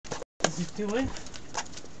How's it doing?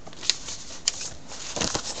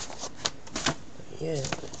 Yeah.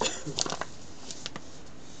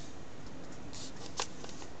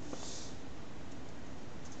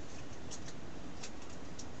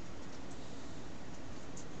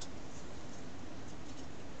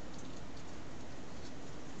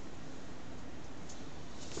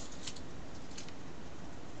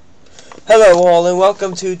 Hello all, and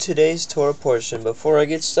welcome to today's Torah portion. Before I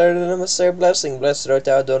get started, I must say a blessing. Blessed art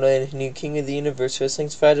thou, Adonai, new King of the universe, who has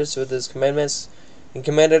sanctified us with his commandments, and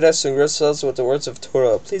commanded us to engross ourselves with the words of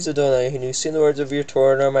Torah. Please, Adonai, who sing the words of your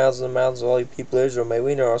Torah in our mouths and the mouths of all your people of Israel, may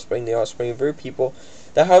we and our offspring, the offspring of your people,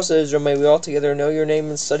 the house of Israel, may we all together know your name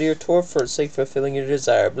and study your Torah for its sake, fulfilling your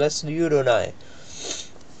desire. Blessed are you, Adonai,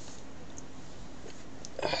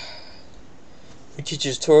 who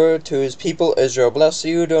teaches Torah to his people Israel. Blessed are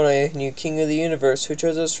you, Adonai, new King of the universe, who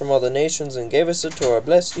chose us from all the nations and gave us the Torah.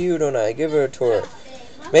 Blessed are you, Adonai, giver of Torah.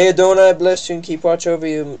 May Adonai bless you and keep watch over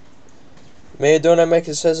you. May Adonai make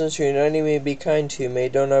his presence to you, and enemy be kind to you. May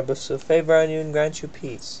Adonai bestow favor on you and grant you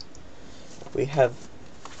peace. We have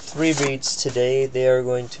 3 reads today. They are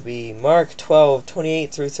going to be Mark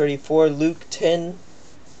 12:28 through 34, Luke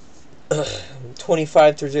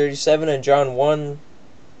 10:25 through 37, and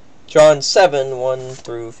John 7, 1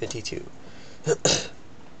 through 52.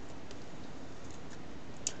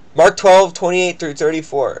 Mark 12:28 through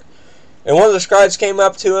 34. And one of the scribes came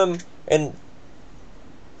up to him and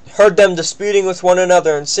heard them disputing with one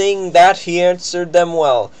another, and seeing that he answered them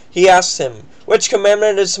well, he asked him, which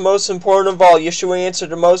commandment is the most important of all? Yeshua answered,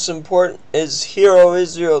 the most important is, Hear, O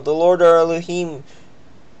Israel, the Lord our Elohim,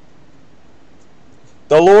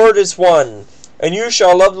 the Lord is one. And you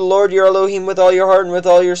shall love the Lord your Elohim with all your heart, and with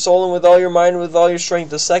all your soul, and with all your mind, and with all your strength.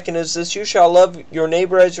 The second is this, you shall love your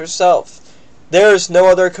neighbor as yourself. There is no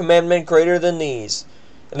other commandment greater than these.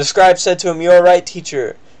 And the scribe said to him, You are right,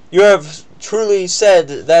 teacher. You have truly said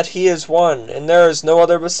that he is one, and there is no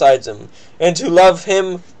other besides him. And to love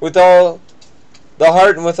him with all the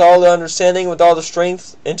heart, and with all the understanding, with all the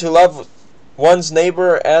strength, and to love one's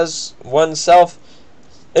neighbor as oneself,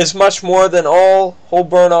 is much more than all whole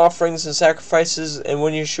burnt offerings and sacrifices. And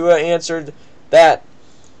when Yeshua answered that,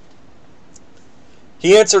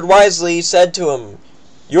 he answered wisely, he said to him,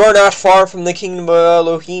 You are not far from the kingdom of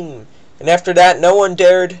Elohim. And after that, no one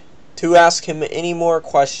dared to ask him any more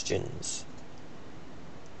questions.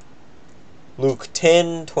 Luke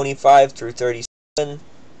 10:25 through 37.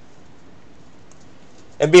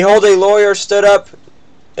 And behold, a lawyer stood up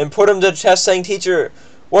and put him to the test, saying, Teacher,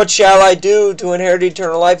 what shall I do to inherit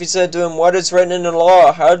eternal life? He said to him, What is written in the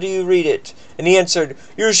law? How do you read it? And he answered,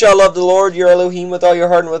 You shall love the Lord your Elohim with all your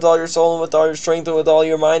heart, and with all your soul, and with all your strength, and with all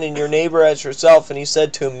your mind, and your neighbor as yourself. And he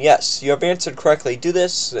said to him, Yes, you have answered correctly. Do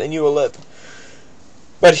this, and you will live.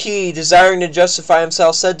 But he, desiring to justify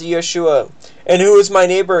himself, said to Yeshua, And who is my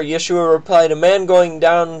neighbor? Yeshua replied, A man going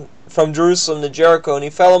down from Jerusalem to Jericho, and he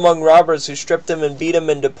fell among robbers, who stripped him and beat him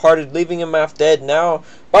and departed, leaving him half dead. Now,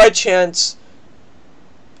 by chance,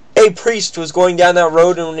 a priest was going down that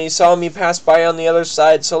road, and when he saw him, he passed by on the other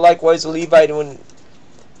side. So likewise a Levite, when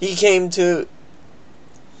he came to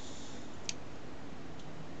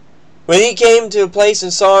a place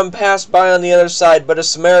and saw him, passed by on the other side. But a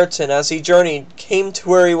Samaritan, as he journeyed, came to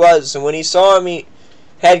where he was, and when he saw him, he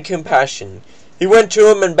had compassion. He went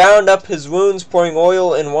to him and bound up his wounds, pouring on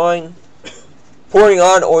oil and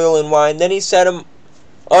wine. Then he set him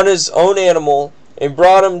on his own animal, and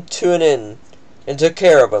brought him to an inn, and took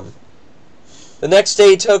care of him. The next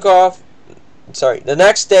day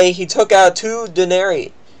he took out 2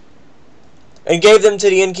 denarii, and gave them to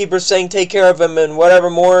the innkeeper, saying, Take care of him, and whatever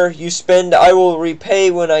more you spend I will repay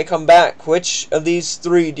when I come back. Which of these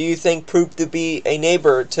 3 do you think proved to be a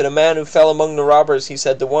neighbor to the man who fell among the robbers? He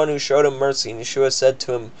said, The one who showed him mercy. And Yeshua said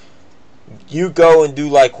to him, You go and do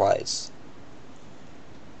likewise.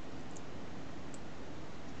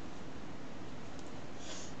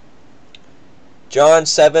 John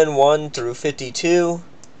 7, 1 through 52.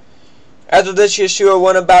 After this, Yeshua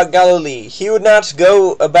went about Galilee. He would not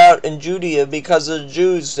go about in Judea because of the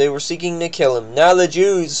Jews. They were seeking to kill him. Now the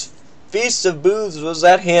Jews' feast of booths was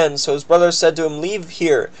at hand. So his brothers said to him, Leave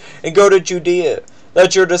here and go to Judea,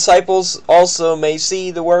 that your disciples also may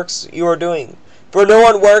see the works you are doing. For no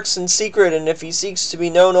one works in secret, and if he seeks to be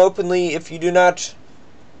known openly, if you do not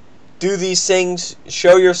do these things,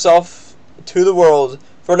 show yourself to the world.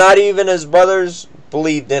 For not even his brothers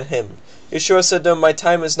believed in him. Yeshua said to him, My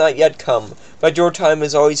time is not yet come, but your time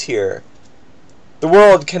is always here. The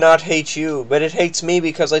world cannot hate you, but it hates me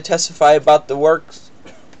because I testify about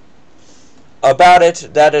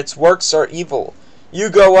it that its works are evil. You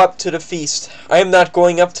go up to the feast. I am not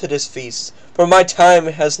going up to this feast, for my time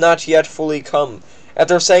has not yet fully come."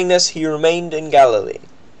 After saying this, he remained in Galilee.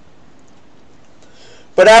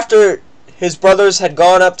 But after his brothers had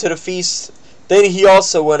gone up to the feast, then he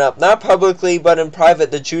also went up, not publicly, but in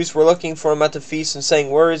private. The Jews were looking for him at the feast, and saying,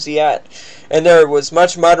 "Where is he at?" And there was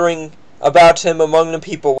much muttering about him among the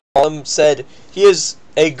people. Some said, "He is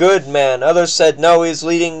a good man." Others said, "No, he is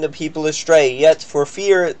leading the people astray." Yet for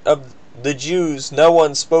fear of the Jews, no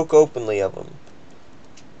one spoke openly of him.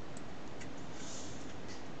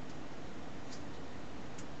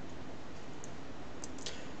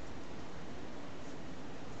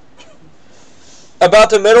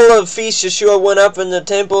 About the middle of the feast, Yeshua went up in the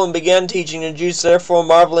temple and began teaching. The Jews therefore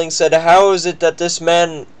marveling said, "How is it that this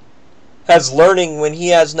man has learning when he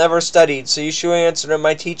has never studied?" So Yeshua answered him,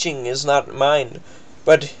 "My teaching is not mine,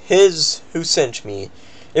 but his who sent me.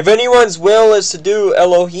 If anyone's will is to do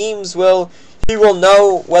Elohim's will, he will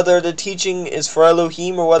know whether the teaching is for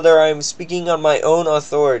Elohim or whether I am speaking on my own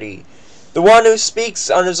authority. The one who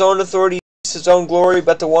speaks on his own authority seeks his own glory,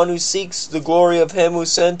 but the one who seeks the glory of him who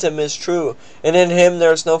sent him is true, and in him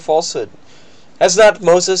there is no falsehood. Has not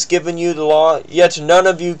Moses given you the law? Yet none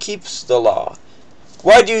of you keeps the law.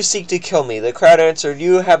 Why do you seek to kill me?" The crowd answered,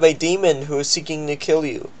 "You have a demon who is seeking to kill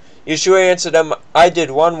you." Yeshua answered them, "I did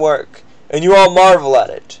one work, and you all marvel at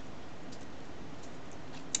it.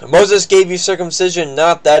 Moses gave you circumcision,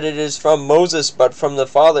 not that it is from Moses, but from the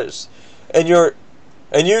fathers.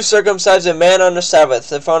 And you circumcise a man on the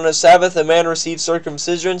Sabbath. If on the Sabbath a man receives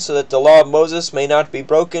circumcision, so that the law of Moses may not be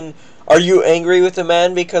broken, are you angry with the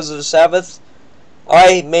man because of the Sabbath?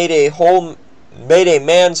 I made a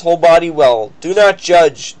man's whole body well. Do not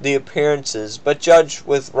judge the appearances, but judge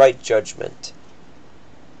with right judgment."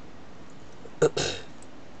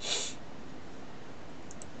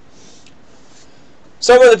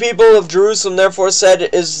 Some of the people of Jerusalem therefore said,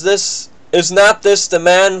 Is not this the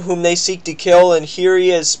man whom they seek to kill? And here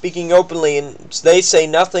he is speaking openly, and they say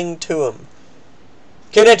nothing to him.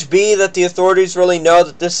 Can it be that the authorities really know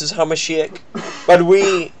that this is Hamashiach? But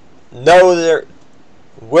we know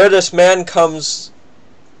where this man comes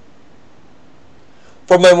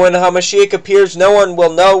from, and when Hamashiach appears, no one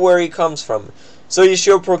will know where he comes from. So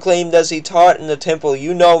Yeshua proclaimed as he taught in the temple,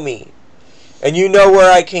 "You know me, and you know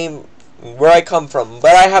where I come from,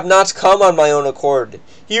 but I have not come on my own accord.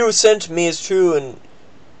 He who sent me is true, and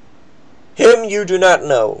him you do not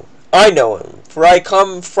know. I know him, for I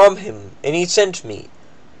come from him, and he sent me."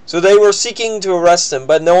 So they were seeking to arrest him,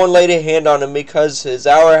 but no one laid a hand on him, because his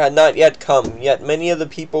hour had not yet come. Yet many of the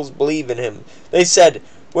peoples believe in him. They said,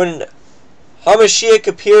 "When Hamashiach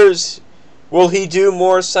appears, will he do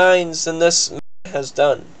more signs than this man has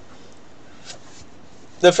done?"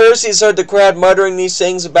 The Pharisees heard the crowd muttering these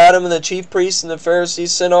things about him, and the chief priests and the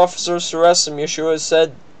Pharisees sent officers to arrest him. Yeshua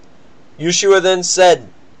then said,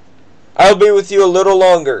 "I will be with you a little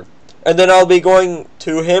longer, and then I will be going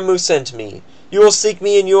to him who sent me. You will seek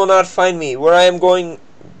me, and you will not find me. Where I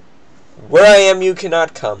am, you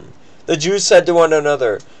cannot come." The Jews said to one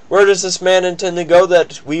another, "Where does this man intend to go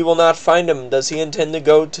that we will not find him? Does he intend to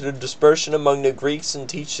go to the dispersion among the Greeks and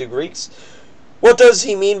teach the Greeks? What does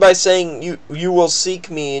he mean by saying, you will seek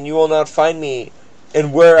me, and you will not find me,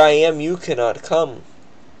 and where I am, you cannot come?"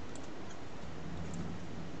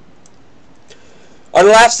 On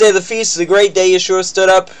the last day of the feast, the great day, Yeshua stood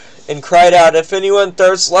up and cried out, "If anyone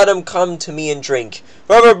thirsts, let him come to me and drink.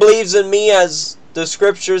 Whoever believes in me, as the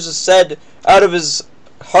scriptures have said, out of his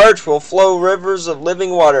heart will flow rivers of living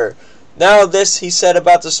water." Now this he said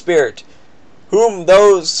about the Spirit, whom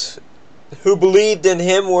those who believed in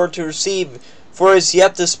him were to receive, for as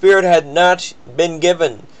yet the Spirit had not been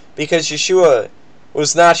given, because Yeshua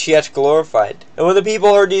was not yet glorified. And when the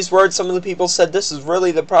people heard these words, some of the people said, "This is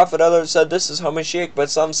really the prophet." Others said, "This is Hamashiach." But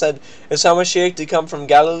some said, "Is Hamashiach to come from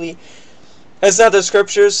Galilee? Has not the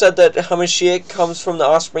scriptures said that Hamashiach comes from the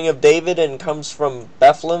offspring of David and comes from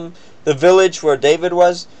Bethlehem, the village where David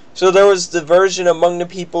was?" So there was diversion among the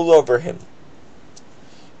people over him.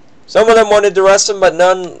 Some of them wanted to arrest him, but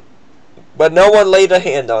no one laid a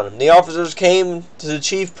hand on him. The officers came to the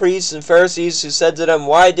chief priests and Pharisees, who said to them,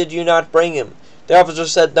 "Why did you not bring him?" The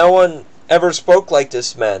officers said, "No one ever spoke like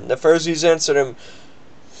this man." The Pharisees answered him,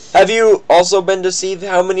 "Have you also been deceived?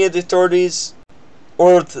 How many of the authorities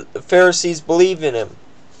or the Pharisees believe in him?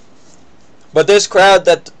 But this crowd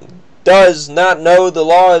that does not know the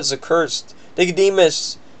law is accursed."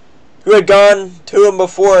 Nicodemus, who had gone to him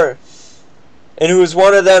before, and who was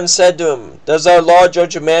one of them, said to him, "Does our law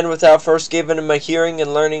judge a man without first giving him a hearing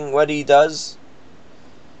and learning what he does?"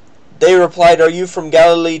 They replied, "Are you from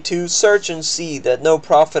Galilee too? Search and see that no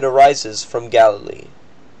prophet arises from Galilee."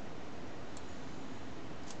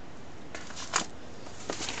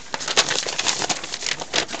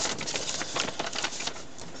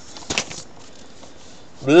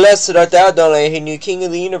 Blessed art thou, Adonai, new King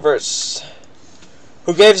of the universe,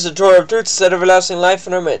 who gave us the Torah of truth, set everlasting life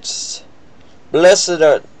in our midst. Blessed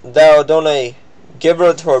art thou, Adonai, giver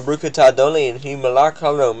of Torah, Brukata Adonai, and he malak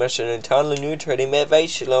halom, mesher netan lenu tredi mevei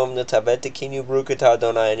shalom, netavet tekinu Brukata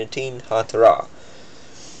Adonai, and netin hatara.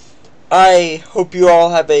 I hope you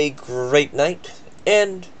all have a great night,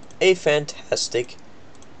 and a fantastic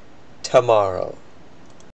tomorrow.